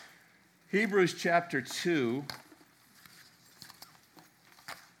Hebrews chapter 2,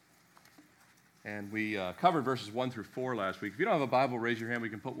 and we covered verses 1 through 4 last week. If you don't have a Bible, raise your hand. We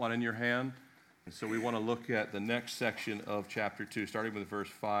can put one in your hand. And so we want to look at the next section of chapter 2, starting with verse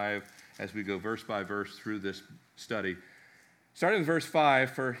 5, as we go verse by verse through this study. Starting with verse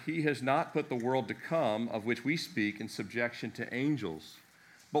 5, for he has not put the world to come, of which we speak, in subjection to angels.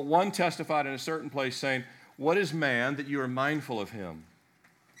 But one testified in a certain place, saying, what is man that you are mindful of him?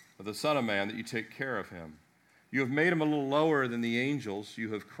 Of the Son of Man that you take care of him? You have made him a little lower than the angels.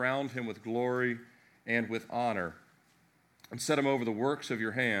 You have crowned him with glory and with honor, and set him over the works of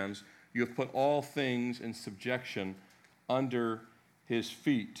your hands. You have put all things in subjection under his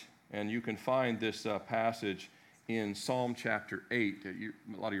feet. And you can find this passage in Psalm chapter 8.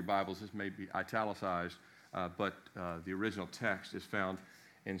 A lot of your Bibles, this may be italicized, but the original text is found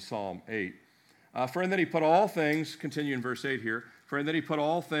in Psalm 8. For in that he put all things, continue in verse 8 here, for in that he put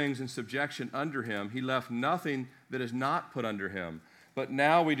all things in subjection under him, he left nothing that is not put under him. But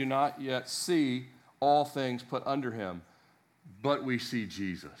now we do not yet see all things put under him, but we see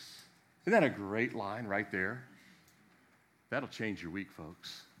Jesus. Isn't that a great line right there? That'll change your week,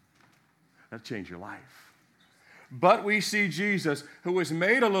 folks. That'll change your life. But we see Jesus, who was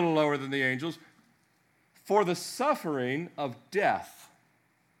made a little lower than the angels, for the suffering of death,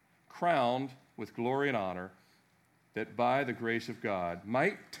 crowned with glory and honor, that by the grace of God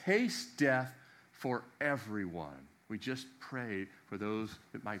might taste death for everyone. We just prayed for those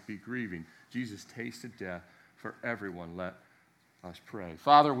that might be grieving. Jesus tasted death for everyone. Let us pray.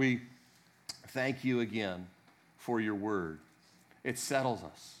 Father, we thank you again for your word. It settles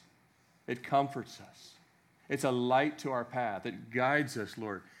us. It comforts us. It's a light to our path. It guides us,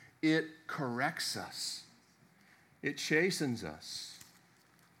 Lord. It corrects us. It chastens us.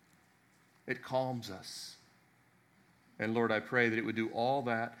 It calms us. And Lord, I pray that it would do all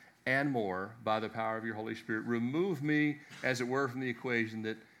that and more by the power of your Holy Spirit. Remove me, as it were, from the equation,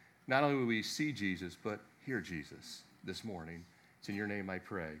 that not only will we see Jesus, but hear Jesus this morning. It's in your name I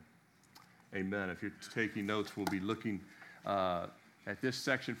pray. Amen. If you're taking notes, we'll be looking at this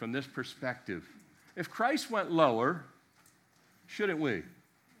section from this perspective. If Christ went lower, shouldn't we?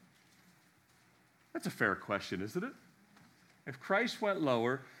 That's a fair question, isn't it? If Christ went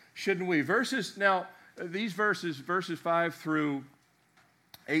lower, shouldn't we? These verses 5 through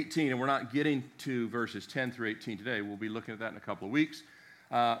 18, and we're not getting to verses 10 through 18 today. We'll be looking at that in a couple of weeks.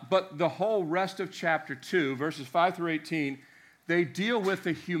 But the whole rest of chapter 2, verses 5 through 18, they deal with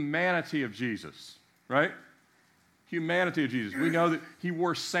the humanity of Jesus, right? Humanity of Jesus. We know that he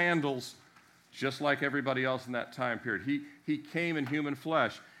wore sandals just like everybody else in that time period. He came in human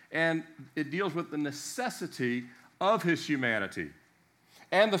flesh. And it deals with the necessity of his humanity.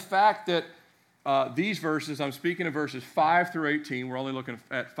 And the fact that these verses, I'm speaking of verses 5 through 18, we're only looking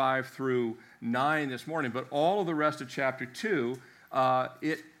at 5 through 9 this morning, but all of the rest of chapter 2,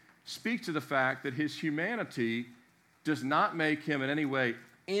 it speaks to the fact that his humanity does not make him in any way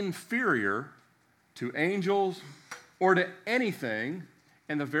inferior to angels or to anything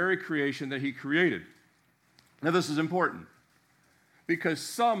in the very creation that he created. Now, this is important because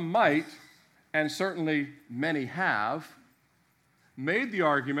some might, and certainly many have, made the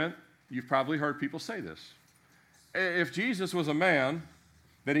argument, you've probably heard people say this, if Jesus was a man,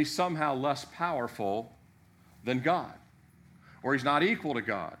 that he's somehow less powerful than God, or he's not equal to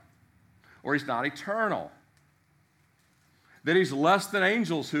God, or he's not eternal, that he's less than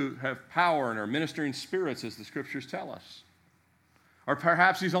angels who have power and are ministering spirits, as the scriptures tell us. Or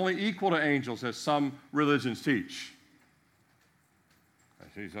perhaps he's only equal to angels, as some religions teach.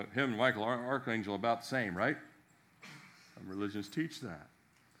 Him and Michael, archangel, about the same, right? Some religions teach that.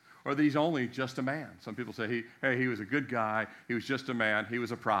 Or that he's only just a man. Some people say, he was a good guy, he was just a man, he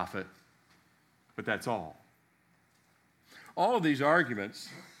was a prophet, but that's all. All of these arguments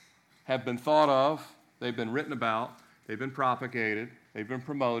have been thought of, they've been written about, they've been propagated, they've been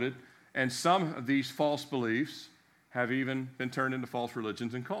promoted, and some of these false beliefs have even been turned into false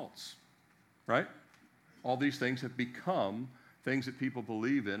religions and cults, right? All these things have become things that people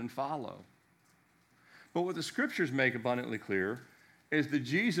believe in and follow. But what the scriptures make abundantly clear is that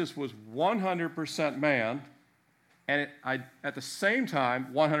Jesus was 100% man and at the same time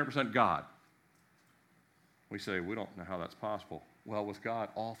 100% God. We say, we don't know how that's possible. Well, with God,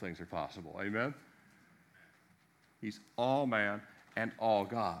 all things are possible. Amen? He's all man and all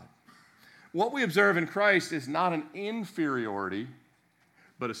God. What we observe in Christ is not an inferiority,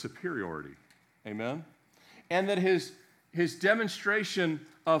 but a superiority. Amen? And that his demonstration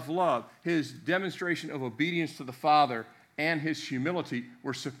of love, his demonstration of obedience to the Father, and his humility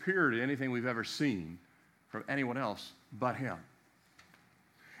were superior to anything we've ever seen from anyone else but him.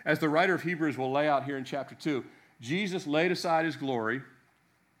 As the writer of Hebrews will lay out here in chapter 2, Jesus laid aside his glory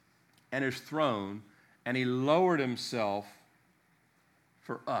and his throne, and he lowered himself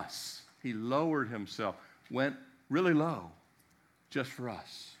for us. He lowered himself, went really low just for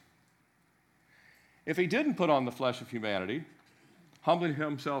us. If he didn't put on the flesh of humanity, humbling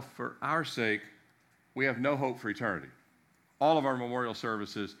himself for our sake, we have no hope for eternity. All of our memorial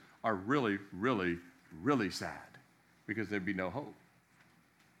services are really, really, really sad because there'd be no hope.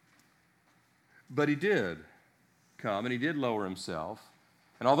 But he did come, and he did lower himself.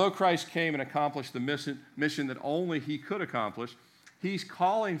 And although Christ came and accomplished the mission that only he could accomplish, he's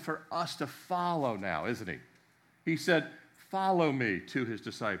calling for us to follow now, isn't he? He said, "Follow me," to his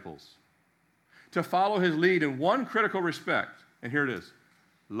disciples. To follow his lead in one critical respect, and here it is,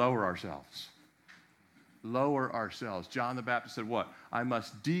 lower ourselves. Lower ourselves. John the Baptist said what? I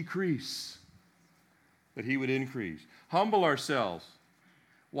must decrease, that he would increase. Humble ourselves.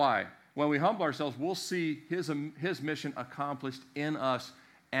 Why? When we humble ourselves, we'll see his mission accomplished in us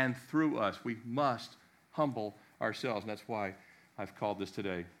and through us. We must humble ourselves, and that's why I've called this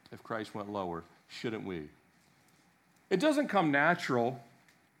today, If Christ Went Lower, Shouldn't We? It doesn't come natural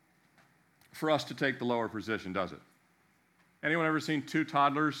for us to take the lower position, does it? Anyone ever seen two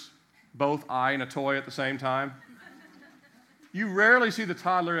toddlers both eyeing a toy at the same time? You rarely see the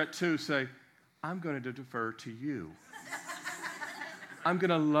toddler at 2 say, "I'm going to defer to you. I'm going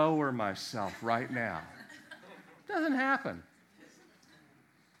to lower myself right now." Doesn't happen.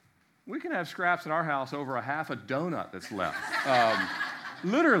 We can have scraps in our house over a half a donut that's left.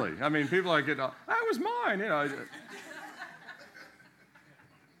 Literally. I mean, people are like, that was mine, you know.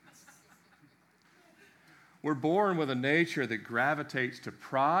 We're born with a nature that gravitates to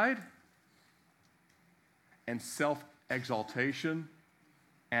pride and self-exaltation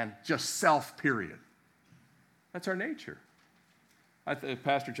and just self, period. That's our nature.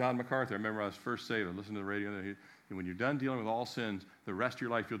 Pastor John MacArthur, I remember I was first saved, I listened to the radio, and when you're done dealing with all sins, the rest of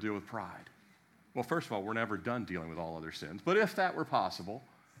your life you'll deal with pride. Well, first of all, we're never done dealing with all other sins, but if that were possible,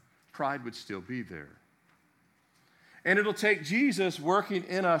 pride would still be there. And it'll take Jesus working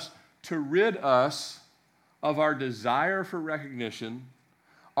in us to rid us of our desire for recognition,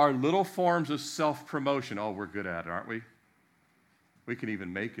 our little forms of self-promotion. Oh, we're good at it, aren't we? We can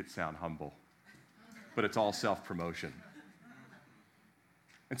even make it sound humble, but it's all self-promotion.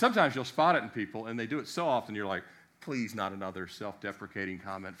 And sometimes you'll spot it in people, and they do it so often, you're like, please, not another self-deprecating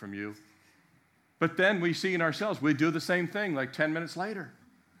comment from you. But then we see in ourselves, we do the same thing like 10 minutes later.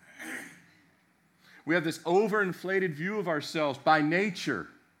 We have this overinflated view of ourselves by nature.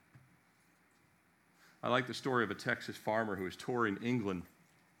 I like the story of a Texas farmer who was touring England.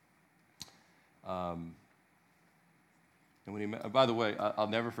 And when he met, by the way, I'll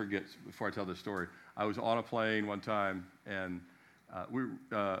never forget, before I tell this story, I was on a plane one time, and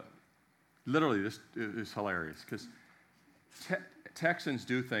literally, this is hilarious, because Texans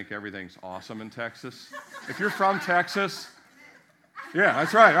do think everything's awesome in Texas. If you're from Texas, yeah,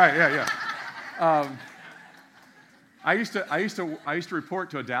 that's right, yeah. I used to report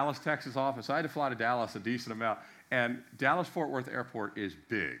to a Dallas, Texas office. I had to fly to Dallas a decent amount, and Dallas-Fort Worth Airport is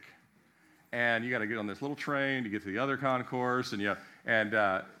big, and you got to get on this little train to get to the other concourse, and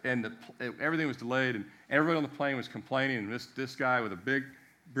everything was delayed, and everybody on the plane was complaining. And this guy with a big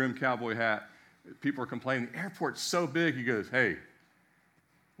brim cowboy hat, people were complaining. The airport's so big. He goes, "Hey,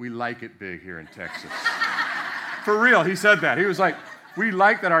 we like it big here in Texas." For real, he said that. He was like, "We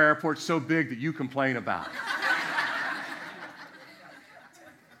like that our airport's so big that you complain about it."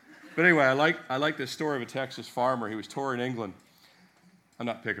 But anyway, I like this story of a Texas farmer. He was touring England. I'm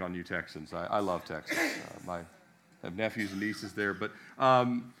not picking on you Texans. I love Texas. I have nephews and nieces there. But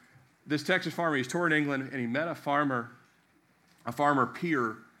this Texas farmer, he's touring England, and he met a farmer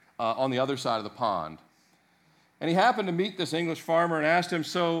peer on the other side of the pond. And he happened to meet this English farmer and asked him,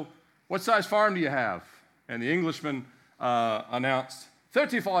 "So, what size farm do you have?" And the Englishman announced,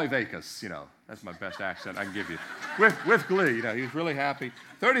 35 acres, That's my best accent I can give you. With glee, he was really happy.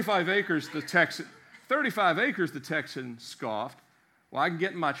 35 acres, the Texan scoffed. "Well, I can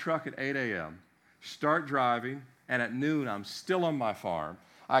get in my truck at 8 a.m., start driving, and at noon I'm still on my farm.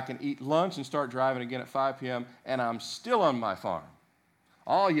 I can eat lunch and start driving again at 5 p.m., and I'm still on my farm."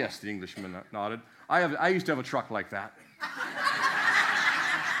 "Oh, yes," the Englishman nodded. I used to have a truck like that."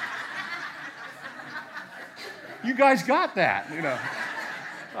 You guys got that,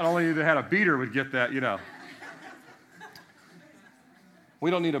 Not only they had a beater would get that,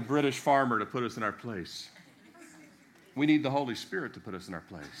 We don't need a British farmer to put us in our place. We need the Holy Spirit to put us in our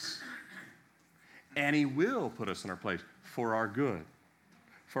place. And He will put us in our place for our good,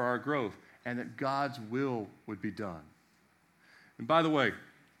 for our growth, and that God's will would be done. And by the way,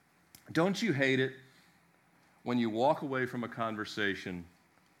 Don't you hate it when you walk away from a conversation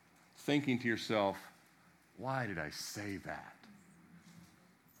thinking to yourself, why did I say that?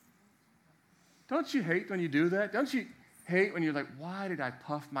 Don't you hate when you do that? Don't you hate when you're like, why did I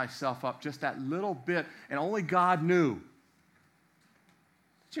puff myself up just that little bit and only God knew?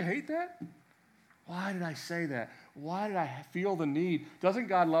 Don't you hate that? Why did I say that? Why did I feel the need? Doesn't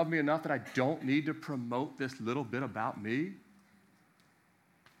God love me enough that I don't need to promote this little bit about me?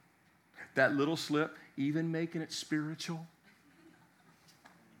 That little slip, even making it spiritual.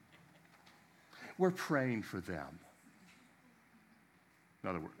 We're praying for them. In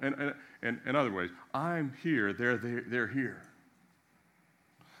other words, and in other ways, I'm here, they're here.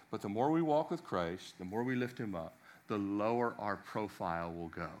 But the more we walk with Christ, the more we lift him up, the lower our profile will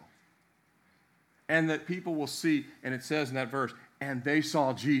go. And that people will see, and it says in that verse, and they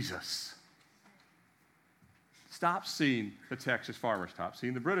saw Jesus. Stop seeing the Texas farmer, stop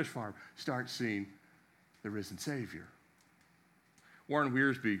seeing the British farmer, start seeing the risen Savior. Warren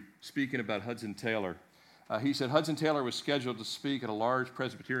Wiersbe, speaking about Hudson Taylor, he said Hudson Taylor was scheduled to speak at a large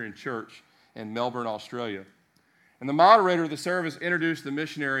Presbyterian church in Melbourne, Australia. And the moderator of the service introduced the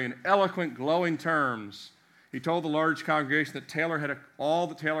missionary in eloquent, glowing terms. He told the large congregation that all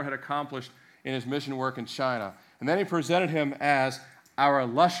that Taylor had accomplished in his mission work in China. And then he presented him as our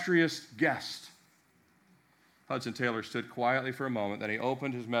illustrious guest. Hudson Taylor stood quietly for a moment, then he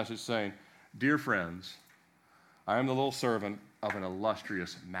opened his message saying, "Dear friends, I am the little servant of an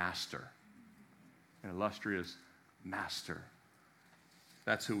illustrious master." An illustrious master.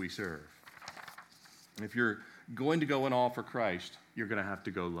 That's who we serve. And if you're going to go in all for Christ, you're going to have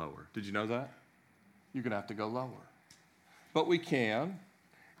to go lower. Did you know that? You're going to have to go lower. But we can,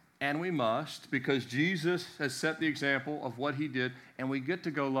 and we must, because Jesus has set the example of what he did, and we get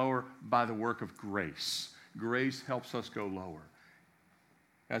to go lower by the work of grace. Grace helps us go lower.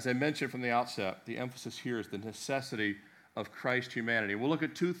 As I mentioned from the outset, the emphasis here is the necessity of Christ's humanity. We'll look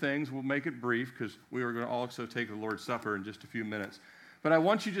at two things. We'll make it brief because we are going to also take the Lord's Supper in just a few minutes. But I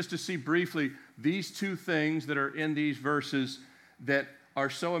want you just to see briefly these two things that are in these verses that are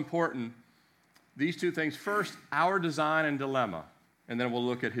so important. These two things. First, our design and dilemma. And then we'll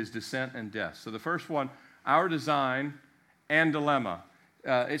look at his descent and death. So the first one, our design and dilemma.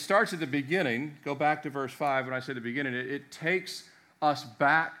 It starts at the beginning. Go back to verse 5 when I say the beginning. It takes us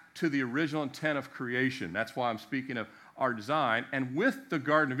back to the original intent of creation. That's why I'm speaking of our design. And with the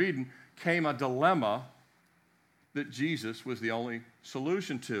Garden of Eden came a dilemma that Jesus was the only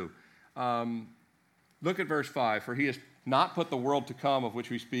solution to. Look at verse 5. For he has not put the world to come of which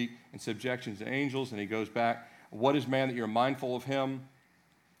we speak in subjection to angels. And he goes back. What is man that you're mindful of him?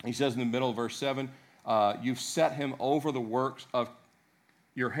 He says in the middle of verse 7, you've set him over the works of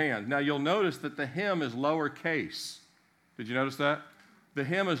your hand. Now you'll notice that the him is lowercase. Did you notice that? The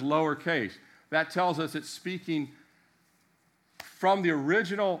him is lowercase. That tells us it's speaking from the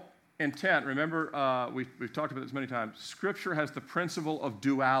original intent. Remember, we've talked about this many times. Scripture has the principle of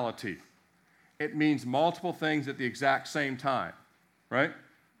duality. It means multiple things at the exact same time, right?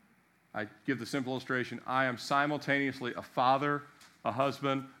 I give the simple illustration. I am simultaneously a father, a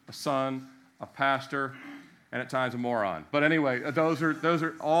husband, a son, a pastor, and at times a moron. But anyway, those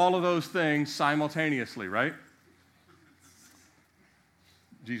are all of those things simultaneously, right?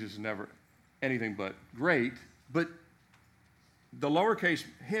 Jesus is never anything but great, but the lowercase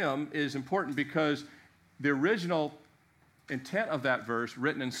him is important because the original intent of that verse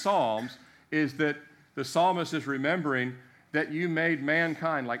written in Psalms is that the psalmist is remembering that you made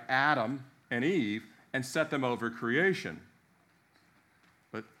mankind like Adam and Eve and set them over creation.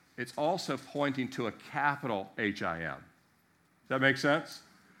 But it's also pointing to a capital H-I-M. Does that make sense?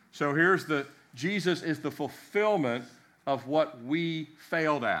 So Jesus is the fulfillment of what we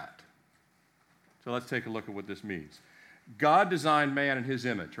failed at. So let's take a look at what this means. God designed man in his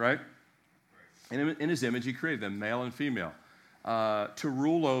image, right? In his image, he created them, male and female, to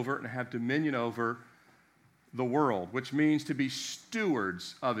rule over and have dominion over the world, which means to be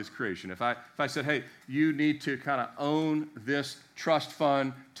stewards of his creation. If I said, hey, you need to kind of own this trust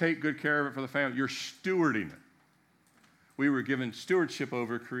fund, take good care of it for the family, you're stewarding it. We were given stewardship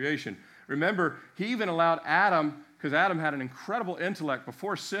over creation. Remember, he even allowed Adam, because Adam had an incredible intellect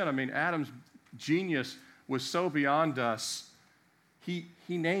before sin. I mean, Adam's genius was so beyond us, he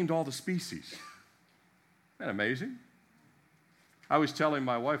named all the species. Isn't that amazing? I was telling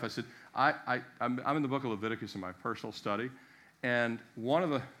my wife, I said, I'm in the book of Leviticus in my personal study, and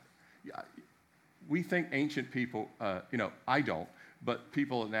we think ancient people, I don't, but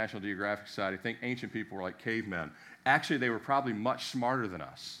people at National Geographic Society think ancient people were like cavemen. Actually, they were probably much smarter than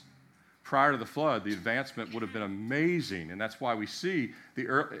us. prior to the flood, the advancement would have been amazing. And that's why we see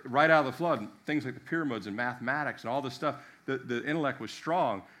right out of the flood, things like the pyramids and mathematics and all this stuff, the intellect was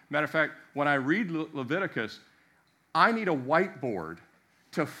strong. Matter of fact, when I read Leviticus, I need a whiteboard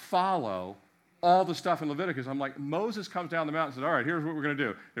to follow all the stuff in Leviticus. I'm like, Moses comes down the mountain and says, all right, here's what we're going to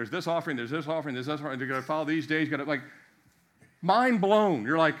do. There's this offering, there's this offering, there's this offering. They're going to follow these days. Like, mind blown.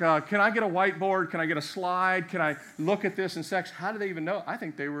 You're like, can I get a whiteboard? Can I get a slide? Can I look at this in sections? How do they even know? I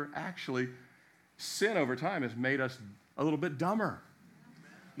think they were actually, sin over time has made us a little bit dumber,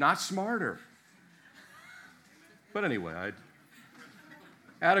 not smarter. But anyway,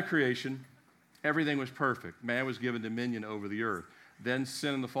 out of creation, everything was perfect. Man was given dominion over the earth. Then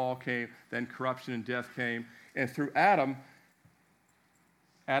sin and the fall came. Then corruption and death came. And through Adam's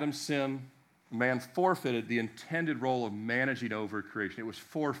sin, man forfeited the intended role of managing over creation. It was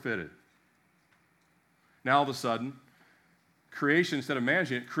forfeited. Now, all of a sudden, creation, instead of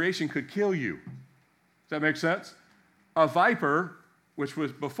managing it, creation could kill you. Does that make sense? A viper, which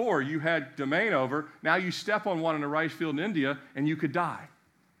was before you had domain over, now you step on one in a rice field in India and you could die.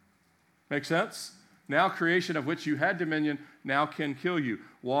 Make sense? Now creation of which you had dominion now can kill you.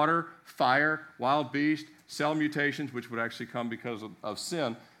 Water, fire, wild beast, cell mutations, which would actually come because of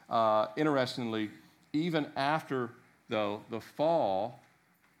sin. Interestingly, even after, though, the fall,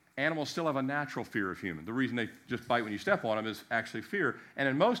 animals still have a natural fear of humans. The reason they just bite when you step on them is actually fear. And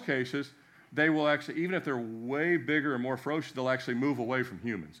in most cases, they will actually, even if they're way bigger and more ferocious, they'll actually move away from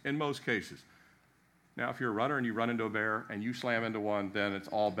humans, in most cases. Now, if you're a runner and you run into a bear and you slam into one, then it's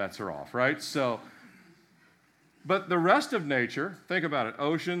all bets are off, right? But the rest of nature, think about it,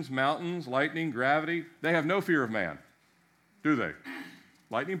 oceans, mountains, lightning, gravity, they have no fear of man, do they?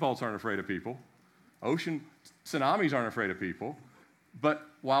 Lightning bolts aren't afraid of people. Ocean tsunamis aren't afraid of people. But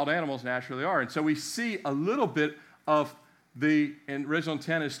wild animals naturally are. And so we see a little bit of the original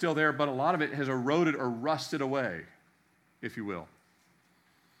intent is still there, but a lot of it has eroded or rusted away, if you will.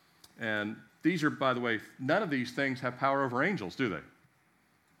 And these are, by the way, none of these things have power over angels, do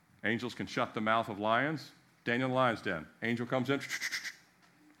they? Angels can shut the mouth of lions. Daniel in the lion's den. Angel comes in,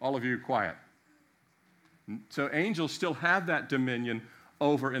 all of you quiet. So angels still have that dominion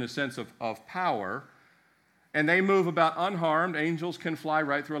over, in a sense of power, and they move about unharmed. Angels can fly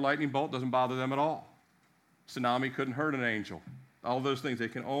right through a lightning bolt, doesn't bother them at all. Tsunami couldn't hurt an angel. All those things,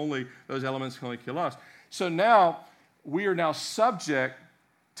 those elements can only kill us. So now, we are now subject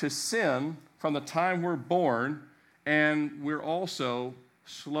to sin from the time we're born, and we're also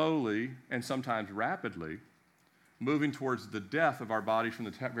slowly, and sometimes rapidly, moving towards the death of our bodies from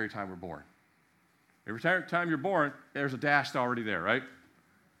the very time we're born. Every time you're born, there's a dash already there, right?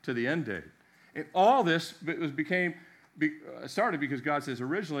 To the end date. And all this started because God says,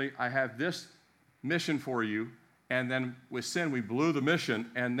 originally, I have this mission for you, and then with sin, we blew the mission,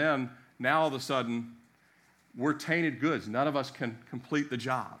 and then now all of a sudden, we're tainted goods. None of us can complete the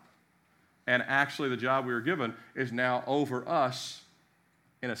job. And actually, the job we were given is now over us,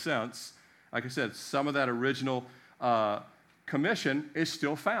 in a sense. Like I said, some of that original commission is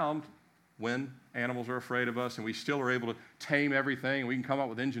still found when animals are afraid of us, and we still are able to tame everything, and we can come up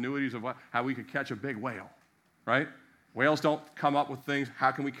with ingenuities of how we could catch a big whale, right? Whales don't come up with things,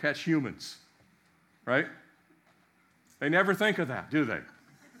 how can we catch humans, right? They never think of that, do they?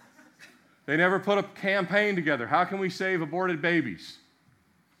 They never put a campaign together. How can we save aborted babies?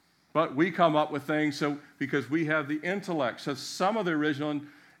 But we come up with things because we have the intellect. So some of the original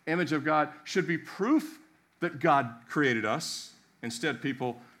image of God should be proof that God created us. Instead,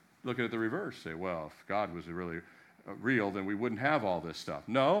 people look at it the reverse, say, well, if God was really real, then we wouldn't have all this stuff.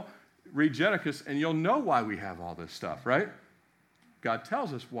 No, read Genesis, and you'll know why we have all this stuff, right? God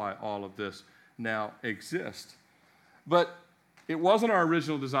tells us why all of this now exists. But it wasn't our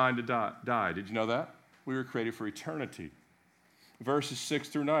original design to die. Did you know that? We were created for eternity. Verses 6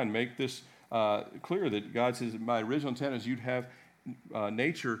 through 9 make this clear that God says, my original intent is you'd have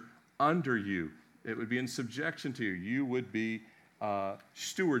nature under you. It would be in subjection to you. You would be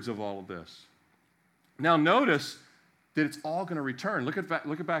stewards of all of this. Now notice that it's all going to return. Look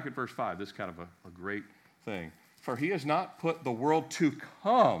back at verse 5. This is kind of a great thing. For he has not put the world to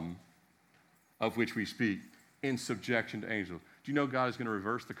come, of which we speak, in subjection to angels. Do you know God is going to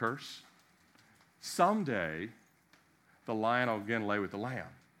reverse the curse? Someday, the lion will again lay with the lamb.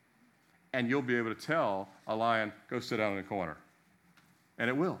 And you'll be able to tell a lion, go sit down in the corner. And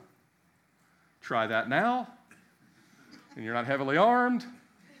it will. Try that now, and you're not heavily armed.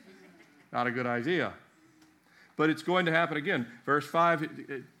 Not a good idea. But it's going to happen again. Verse 5,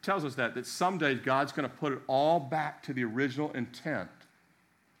 it tells us that someday God's going to put it all back to the original intent.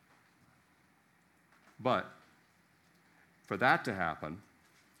 But for that to happen,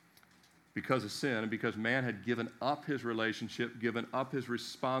 because of sin and because man had given up his relationship, given up his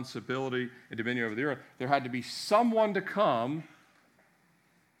responsibility and dominion over the earth, there had to be someone to come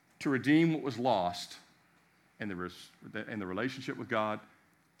to redeem what was lost in the relationship with God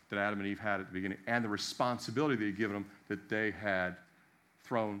that Adam and Eve had at the beginning, and the responsibility that he had given them that they had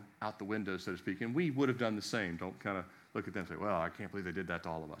thrown out the window, so to speak. And we would have done the same. Don't kind of look at them and say, well, I can't believe they did that to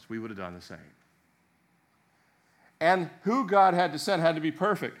all of us. We would have done the same. And who God had to send had to be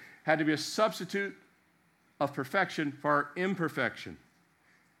perfect, had to be a substitute of perfection for our imperfection.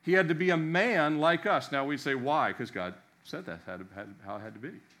 He had to be a man like us. Now we say, why? Because God said that's how it had to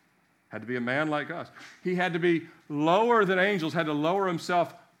be. Had to be a man like us. He had to be lower than angels, had to lower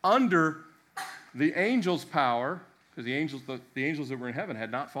himself under the angels' power, because the angels that were in heaven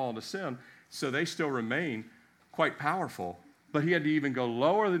had not fallen to sin, so they still remain quite powerful. But he had to even go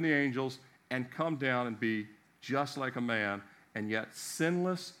lower than the angels and come down and be just like a man, and yet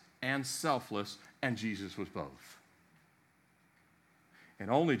sinless and selfless, and Jesus was both. And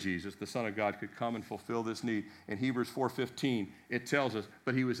only Jesus, the Son of God, could come and fulfill this need. In Hebrews 4:15, it tells us,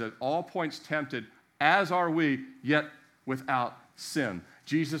 but he was at all points tempted, as are we, yet without sin.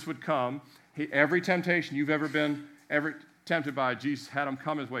 Jesus would come. Every temptation you've ever been tempted by, Jesus had him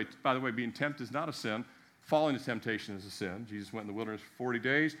come his way. By the way, being tempted is not a sin. Falling to temptation is a sin. Jesus went in the wilderness for 40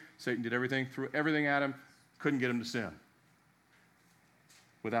 days. Satan did everything, threw everything at him, couldn't get him to sin.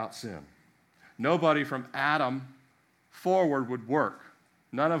 Without sin. Nobody from Adam forward would work.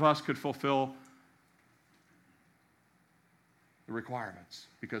 None of us could fulfill the requirements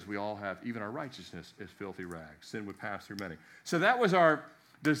because we all have, even our righteousness is filthy rags. Sin would pass through many. So that was our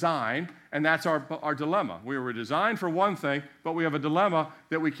design, and that's our dilemma. We were designed for one thing, but we have a dilemma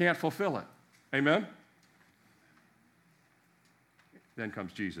that we can't fulfill it. Amen? Then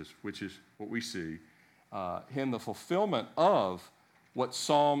comes Jesus, which is what we see. Him, the fulfillment of what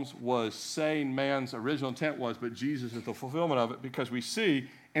Psalms was saying man's original intent was, but Jesus is the fulfillment of it, because we see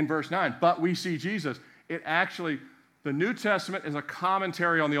in verse 9, but we see Jesus. It actually, the New Testament is a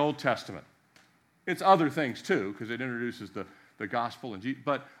commentary on the Old Testament. It's other things too, because it introduces the gospel and Jesus,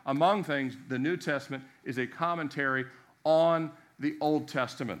 but among things, the New Testament is a commentary on the Old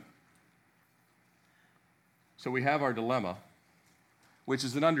Testament. So we have our dilemma, which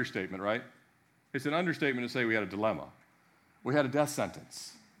is an understatement, right? It's an understatement to say we had a dilemma. We had a death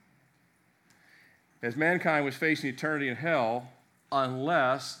sentence. As mankind was facing eternity in hell,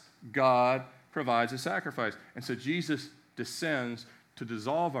 unless God provides a sacrifice. And so Jesus descends to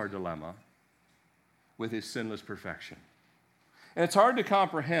dissolve our dilemma with his sinless perfection. And it's hard to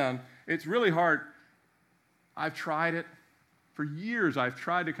comprehend. It's really hard. I've tried it. For years I've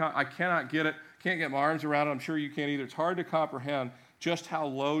tried to, I cannot get it. Can't get my arms around it. I'm sure you can't either. It's hard to comprehend just how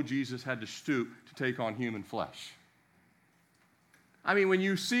low Jesus had to stoop to take on human flesh. I mean, when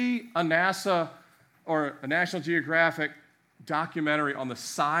you see a NASA or a National Geographic documentary on the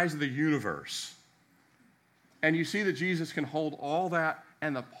size of the universe, and you see that Jesus can hold all that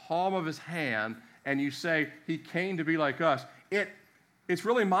in the palm of his hand, and you say he came to be like us, it's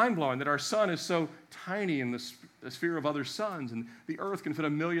really mind-blowing that our sun is so tiny in the sphere of other suns, and the earth can fit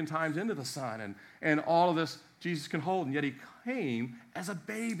 1,000,000 times into the sun, and all of this Jesus can hold, and yet he came as a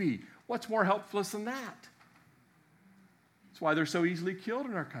baby. What's more helpless than that? That's why they're so easily killed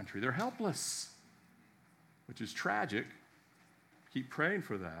in our country. They're helpless, which is tragic. Keep praying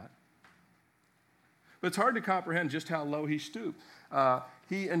for that. But it's hard to comprehend just how low he stooped.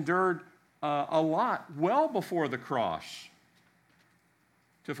 He endured a lot well before the cross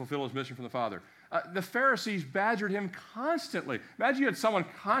to fulfill his mission from the Father. The Pharisees badgered him constantly. Imagine you had someone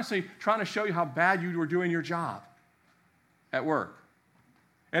constantly trying to show you how bad you were doing your job at work.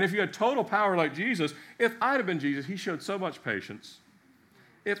 And if you had total power like Jesus, if I'd have been Jesus, he showed so much patience.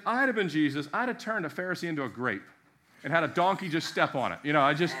 If I'd have been Jesus, I'd have turned a Pharisee into a grape and had a donkey just step on it. You know,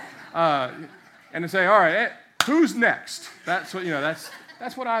 and say, all right, who's next? That's what,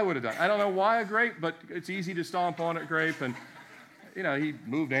 that's what I would have done. I don't know why a grape, but it's easy to stomp on a grape. And, he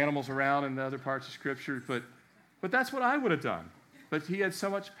moved animals around in the other parts of Scripture, but that's what I would have done. But he had so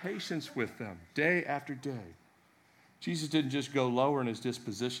much patience with them, day after day. Jesus didn't just go lower in his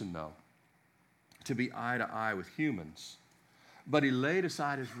disposition, though, to be eye to eye with humans, but he laid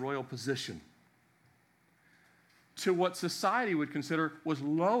aside his royal position to what society would consider was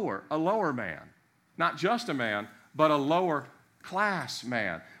a lower man. Not just a man, but a lower class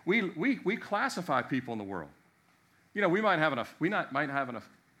man. We classify people in the world. We might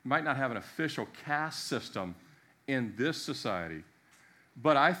not have an official caste system in this society,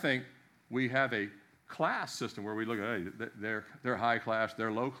 but I think we have a class system where we look at, hey, they're high class,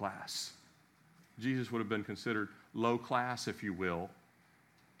 they're low class. Jesus would have been considered low class, if you will,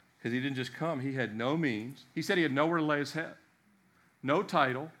 Because he didn't just come, he had no means. He said he had nowhere to lay his head. No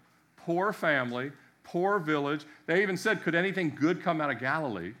title, poor family, poor village. They even said, could anything good come out of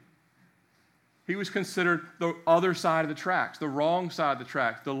Galilee? He was considered the other side of the tracks, the wrong side of the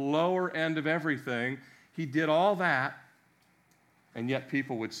tracks, the lower end of everything. He did all that, and yet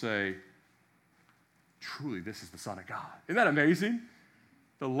people would say, truly, this is the Son of God. Isn't that amazing?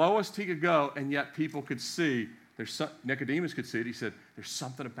 The lowest he could go, and yet people could see. Nicodemus could see it. He said, there's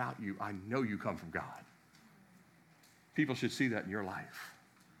something about you. I know you come from God. People should see that in your life.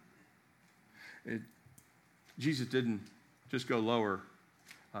 Jesus didn't just go lower,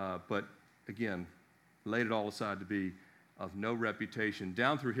 but again, laid it all aside to be of no reputation.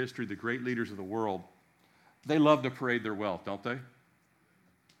 Down through history, the great leaders of the world, they love to parade their wealth, don't they?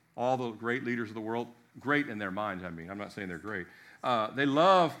 All the great leaders of the world, great in their minds, I mean. I'm not saying they're great. They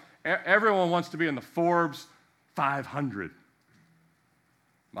love, everyone wants to be in the Forbes 500.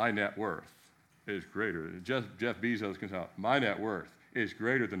 My net worth is greater. Jeff Bezos can say, my net worth is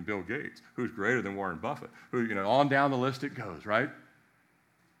greater than Bill Gates, who's greater than Warren Buffett, who, on down the list it goes, right?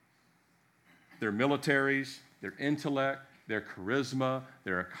 Their militaries, their intellect, their charisma,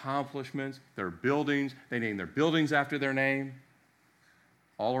 their accomplishments, their buildings. They name their buildings after their name.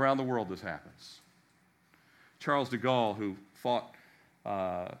 All around the world this happens. Charles de Gaulle, who fought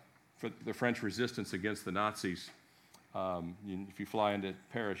for the French resistance against the Nazis, if you fly into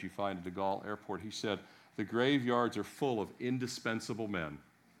Paris, you fly into de Gaulle Airport, he said, the graveyards are full of indispensable men.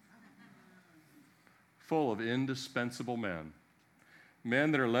 Full of indispensable men.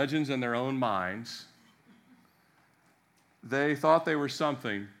 Men that are legends in their own minds. They thought they were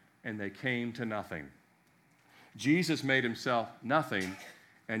something, and they came to nothing. Jesus made himself nothing,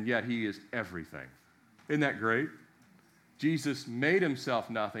 and yet he is everything. Isn't that great? Jesus made himself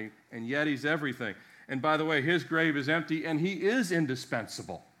nothing, and yet he's everything. And by the way, his grave is empty, and he is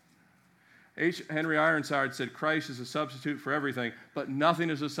indispensable. H. Henry Ironside said, Christ is a substitute for everything, but nothing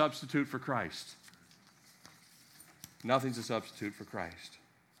is a substitute for Christ. Nothing's a substitute for Christ.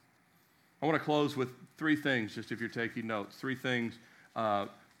 I want to close with three things, just if you're taking notes. Three things,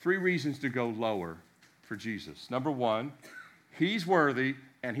 three reasons to go lower for Jesus. Number one, he's worthy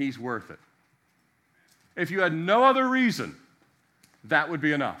and he's worth it. If you had no other reason, that would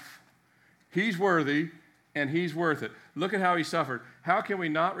be enough. He's worthy and he's worth it. Look at how he suffered. How can we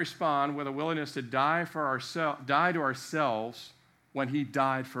not respond with a willingness to die to ourselves when he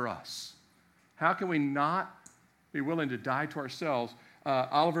died for us? How can we not be willing to die to ourselves?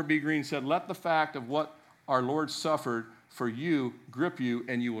 Oliver B. Green said, let the fact of what our Lord suffered for you grip you,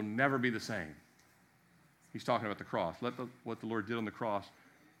 and you will never be the same. He's talking about the cross. Let what the Lord did on the cross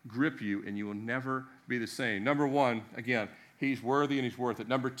grip you, and you will never be the same. Number one, again, he's worthy and he's worth it.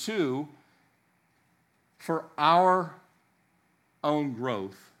 Number two, for our own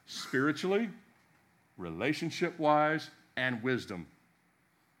growth, spiritually, relationship-wise, and wisdom.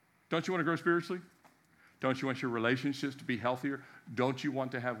 Don't you want to grow spiritually? Don't you want your relationships to be healthier? Don't you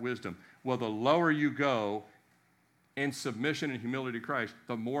want to have wisdom? Well, the lower you go in submission and humility to Christ,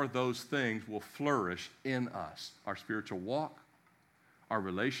 the more those things will flourish in us. Our spiritual walk, our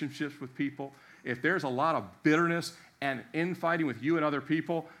relationships with people. If there's a lot of bitterness and infighting with you and other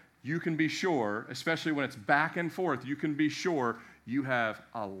people, you can be sure, especially when it's back and forth, you can be sure you have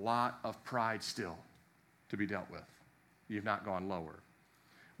a lot of pride still to be dealt with. You've not gone lower.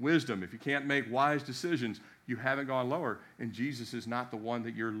 Wisdom, if you can't make wise decisions, you haven't gone lower, and Jesus is not the one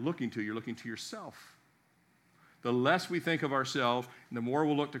that you're looking to yourself. The less we think of ourselves, the more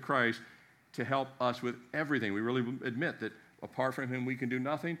we'll look to Christ to help us with everything. We really admit that apart from him, we can do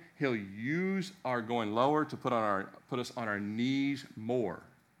nothing. He'll use our going lower to put us on our knees more.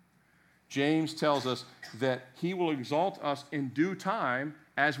 James tells us that he will exalt us in due time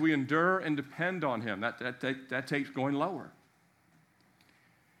as we endure and depend on him. That takes going lower.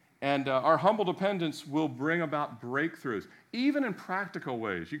 And our humble dependence will bring about breakthroughs, even in practical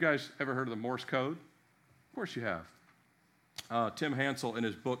ways. You guys ever heard of the Morse code? Of course you have. Tim Hansel, in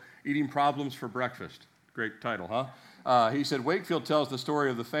his book, Eating Problems for Breakfast, great title, huh? He said, Wakefield tells the story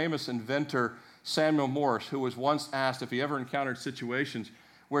of the famous inventor Samuel Morse, who was once asked if he ever encountered situations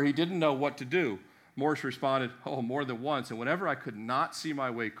where he didn't know what to do. Morse responded, more than once, and whenever I could not see my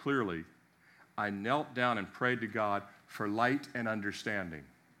way clearly, I knelt down and prayed to God for light and understanding.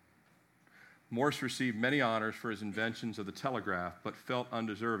 Morse received many honors for his inventions of the telegraph, but felt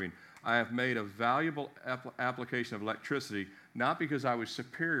undeserving. I have made a valuable application of electricity, not because I was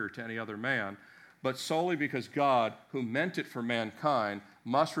superior to any other man, but solely because God, who meant it for mankind,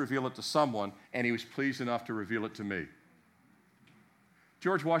 must reveal it to someone, and he was pleased enough to reveal it to me.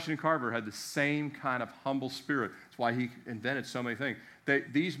 George Washington Carver had the same kind of humble spirit. That's why he invented so many things.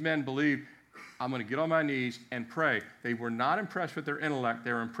 These men believed, I'm going to get on my knees and pray. They were not impressed with their intellect.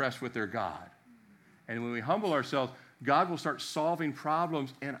 They were impressed with their God. And when we humble ourselves, God will start solving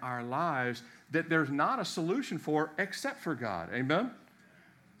problems in our lives that there's not a solution for except for God. Amen?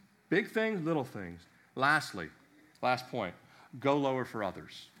 Big things, little things. Lastly, last point, go lower for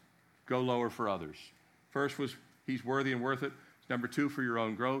others. Go lower for others. First was, he's worthy and worth it. Number 2, for your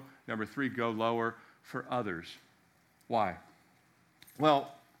own growth. Number 3, go lower for others. Why?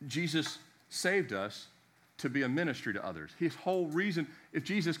 Well, Jesus saved us to be a ministry to others. His whole reason, if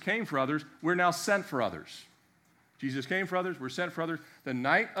Jesus came for others, we're now sent for others. Jesus came for others, we're sent for others. The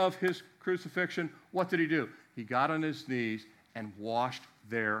night of his crucifixion, what did he do? He got on his knees and washed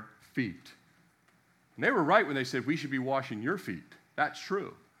their feet. And they were right when they said, we should be washing your feet. That's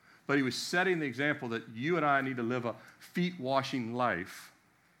true. But he was setting the example that you and I need to live a feet-washing life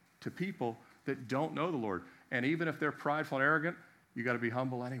to people that don't know the Lord. And even if they're prideful and arrogant, you got to be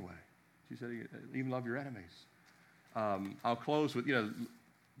humble anyway. She said, even love your enemies. I'll close with,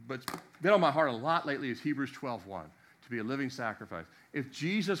 but been on my heart a lot lately is Hebrews 12:1, to be a living sacrifice. If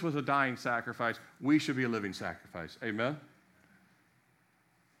Jesus was a dying sacrifice, we should be a living sacrifice. Amen?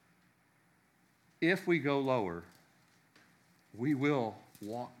 If we go lower, we will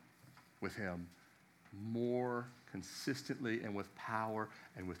walk with him more consistently and with power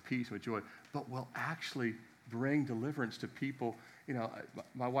and with peace and with joy, but will actually bring deliverance to people.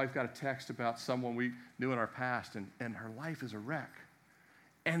 My wife got a text about someone we knew in our past, and her life is a wreck.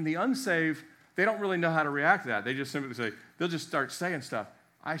 And the unsaved, they don't really know how to react to that. They just simply say, they'll just start saying stuff.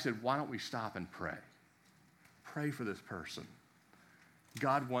 I said, why don't we stop and pray? Pray for this person.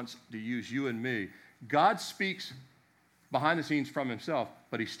 God wants to use you and me. God speaks behind the scenes from himself,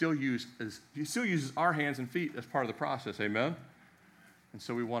 but he still uses our hands and feet as part of the process. Amen? And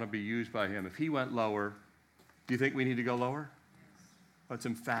so we want to be used by him. If he went lower, do you think we need to go lower? That's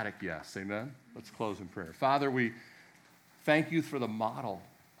emphatic yes. Amen? Let's close in prayer. Father, we thank you for the model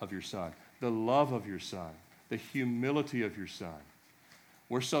of your Son, the love of your Son, the humility of your Son.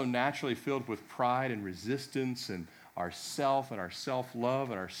 We're so naturally filled with pride and resistance and our self-love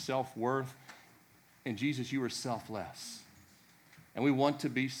and our self-worth. And Jesus, you were selfless. And we want to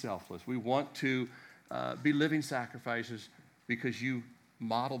be selfless. We want to be living sacrifices because you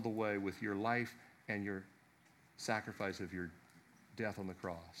modeled the way with your life and your sacrifice of your death on the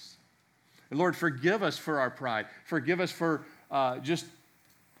cross. And Lord, forgive us for our pride. Forgive us for just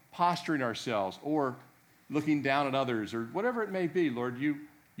posturing ourselves or looking down at others or whatever it may be. Lord, you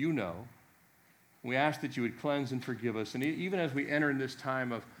know. We ask that you would cleanse and forgive us. And even as we enter in this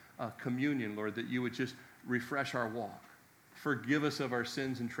time of communion, Lord, that you would just refresh our walk. Forgive us of our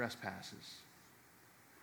sins and trespasses.